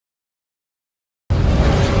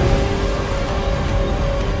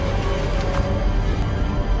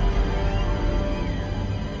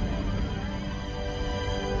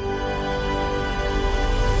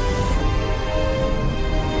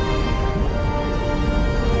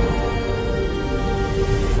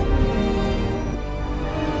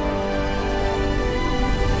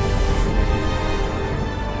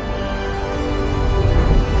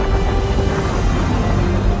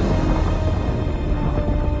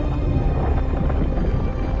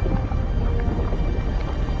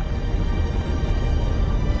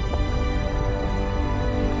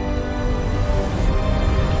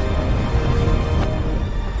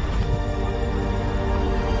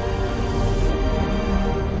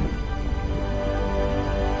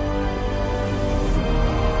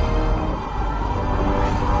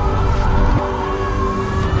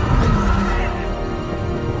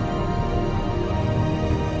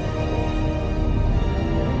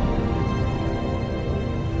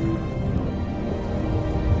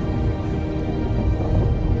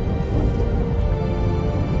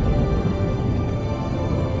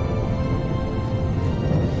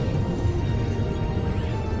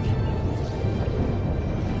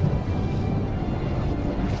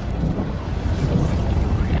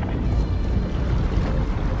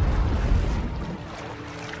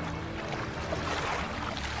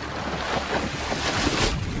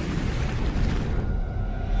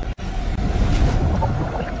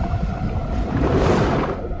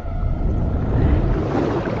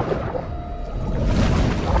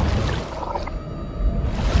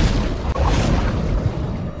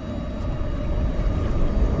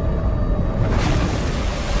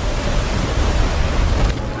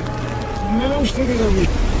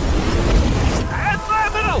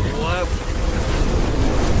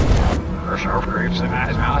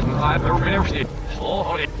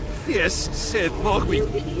Yes, said Mogwai.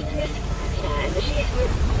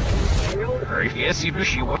 Yes, you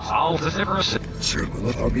wish you would solve this ever. Circle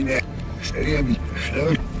of me neck. Stay me.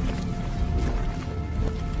 Stay.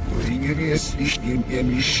 Bring it is in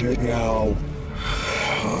any shit now.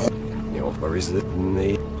 Where is it?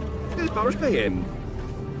 It's Powers by him.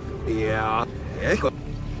 Yeah.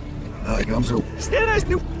 I come so. Stand as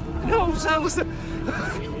new. No, Silas.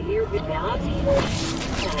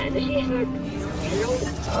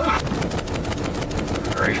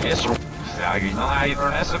 Yes, you know, I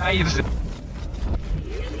don't have some aids.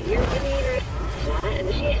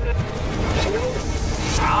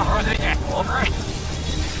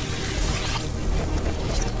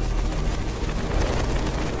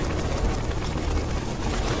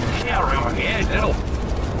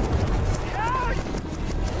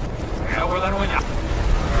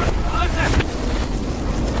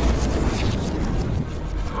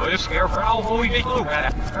 Scare for all we make look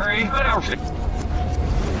at it. Hurry, but out.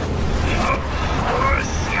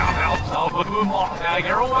 I'll put them off. Now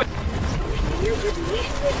get on.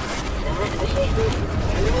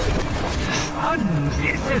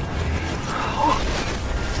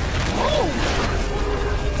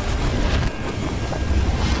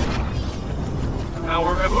 Now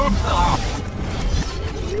we're gonna move now.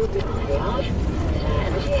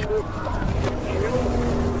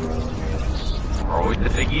 Throw the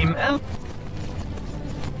big email.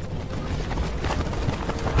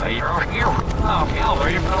 You're here. Oh,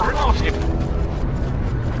 Calvary, you've never lost it.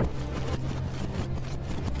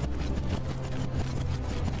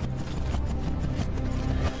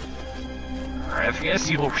 Yes,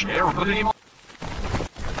 you will never put any more.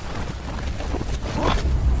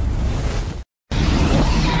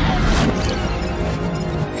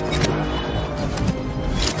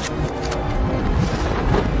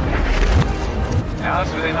 Now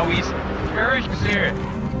that's within a wee courage to see it.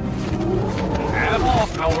 Have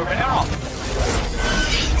off, now we're going off.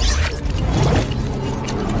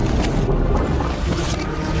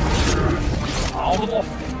 All the wolf.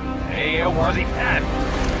 Hey, where's he at?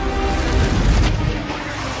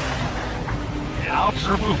 Out,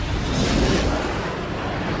 Sir Blue.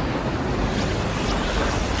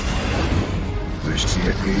 There's the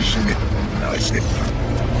occasion. Nice.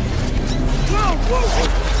 Whoa, whoa, whoa.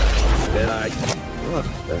 Then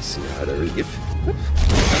let's see how to read it.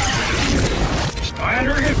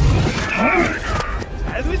 Spider him.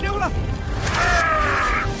 As we do it.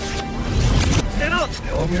 Stand up.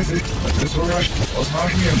 Still music. This will rush. Let's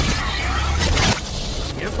knock him.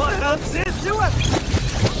 You're flying up, Sid. Do it.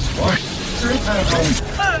 What? I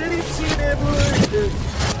didn't see that word.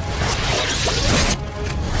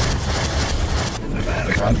 The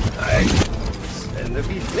Vatican. And the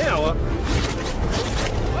beef now.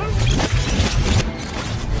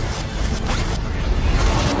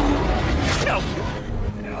 No.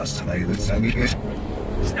 Ja, tonight let's sing it.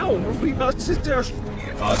 No, we must sit there.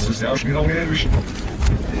 Ja, das ist ja schon wieder mehr.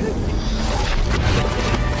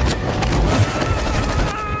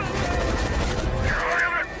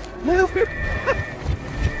 No.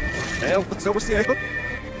 Now, what's over the ankle?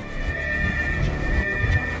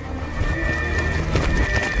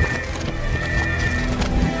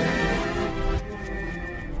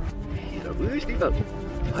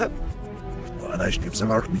 What? Well, nice to give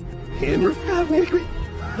some art. Hammer, maybe.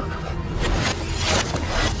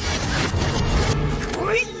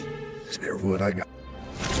 Spare what I got.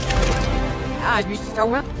 You still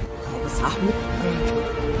want?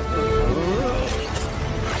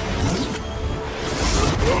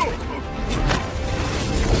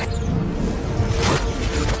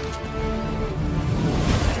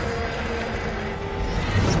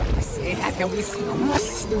 We still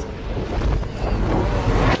must do.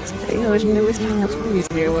 I was never seen us please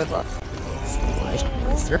here with us.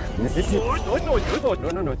 Sir, this is no.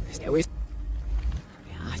 Always.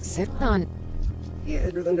 Yeah, sit down. Yeah,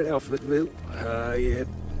 you're under the alphabet, Blue. Yeah.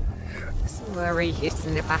 Sorry, it's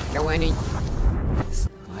in the back of one.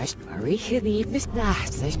 Sorry, he is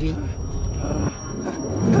last, I think.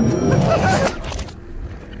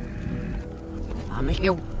 I'm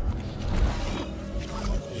here.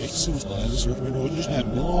 Ik zoek maar eens op mijn ouders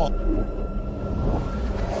hebben nog.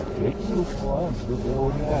 Ik zoek maar eens op mijn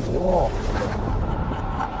ouders hebben nog.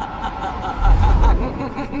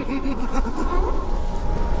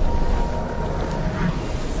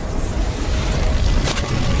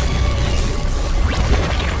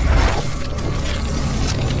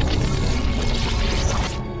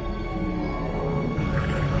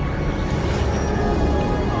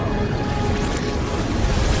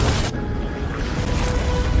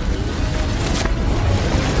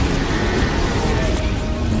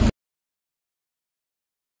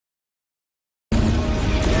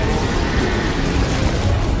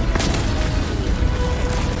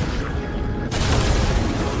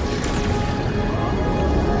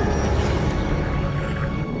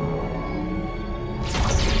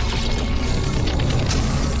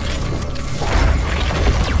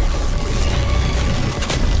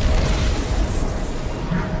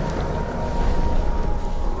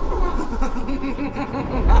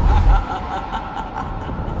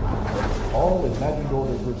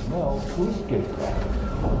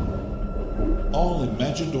 All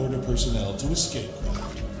imagined order personnel to escape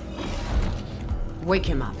craft. Wake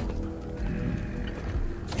him up.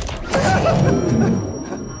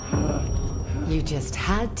 You just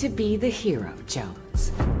had to be the hero,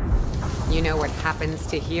 Jones. You know what happens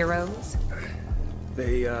to heroes?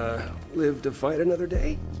 They, live to fight another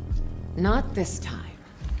day? Not this time.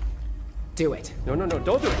 Do it. No, don't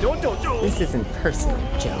do it, don't. This isn't personal,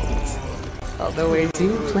 Jones. Although I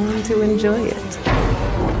do plan to enjoy it.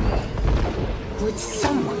 Would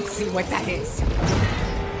someone see what that is?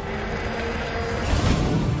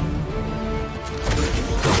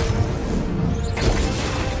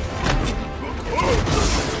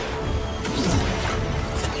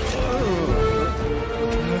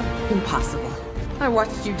 Impossible. I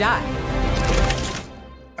watched you die.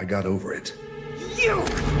 I got over it.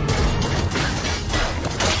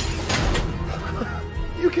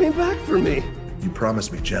 You came back for me. You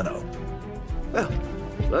promised me Jeno. Well,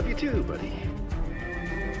 love you too, buddy.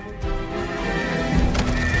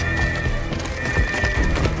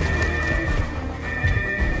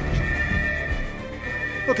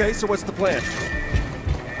 Okay, so what's the plan?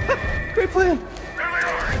 Great plan.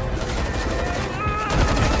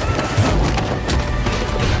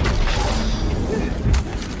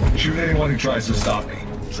 Shoot anyone who tries to stop me.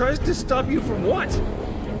 Tries to stop you from what?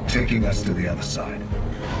 Taking us to the other side.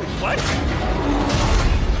 What?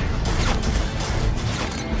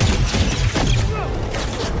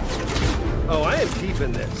 Oh, I am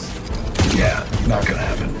keeping this. Yeah, not gonna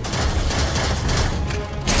happen.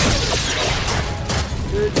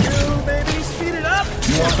 Could you maybe speed it up?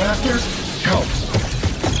 You want faster? Go.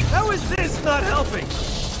 How is this not helping?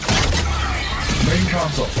 Main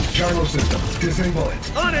console, gyro system, disable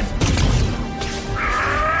it. On it!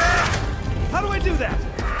 How do I do that?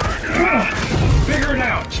 Figure it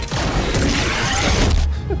out.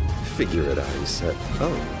 Figure it out, he said.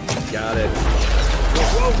 Oh, got it.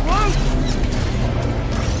 Whoa!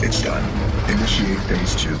 It's done. Initiate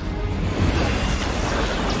phase 2.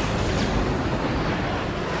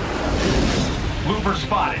 Looper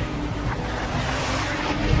spotted.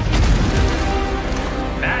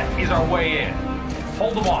 That is our way in.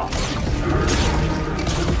 Hold them off.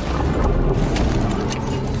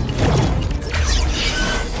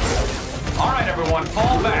 All right, everyone,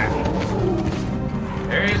 fall back.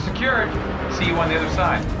 Area secured. See you on the other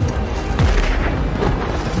side.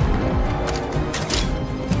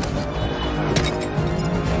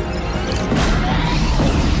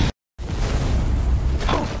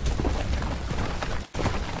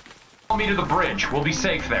 Follow me to the bridge. We'll be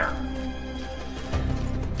safe there.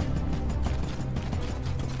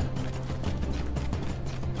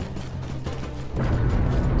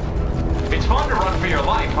 It's fun to run for your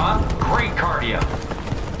life, huh? Great cardio.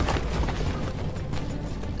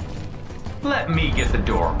 Let me get the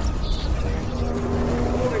door.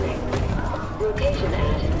 Warning. Rotation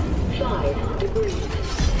at 5 degrees.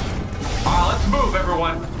 Let's move,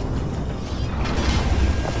 everyone.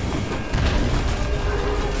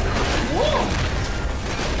 Whoa!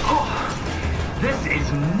 Oh, this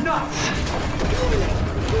is nuts. Warning.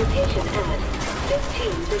 Rotation at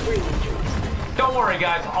 15 degrees. Don't worry,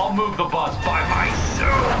 guys. I'll move the bus by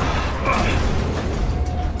myself.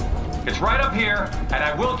 It's right up here, and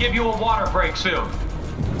I will give you a water break soon.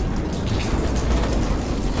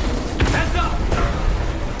 Heads up!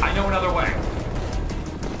 I know another way.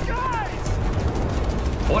 Guys!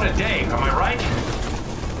 What a day, am I right?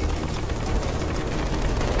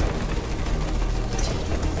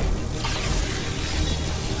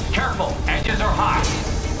 Careful, edges are hot.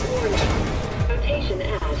 Warning. Rotation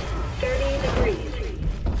at 30 degrees.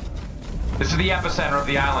 This is the epicenter of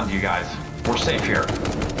the island, you guys. We're safe here.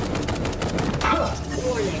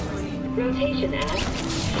 Warning. Rotation at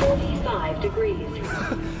 45 degrees.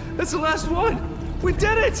 That's the last one! We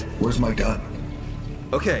did it! Where's my gun?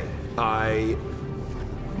 Okay, I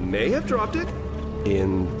may have dropped it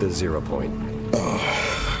in the 0 point.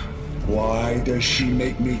 Why does she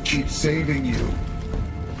make me keep saving you?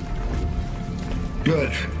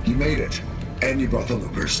 Good, you made it. And you brought the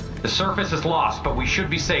loopers. The surface is lost, but we should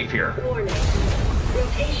be safe here. Warning.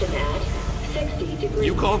 Rotation at 60 degrees.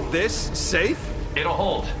 You call this safe? It'll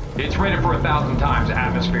hold. It's rated for 1,000 times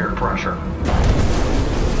atmospheric pressure.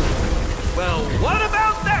 Well, what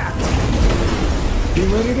about that?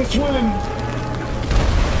 Get ready to swim!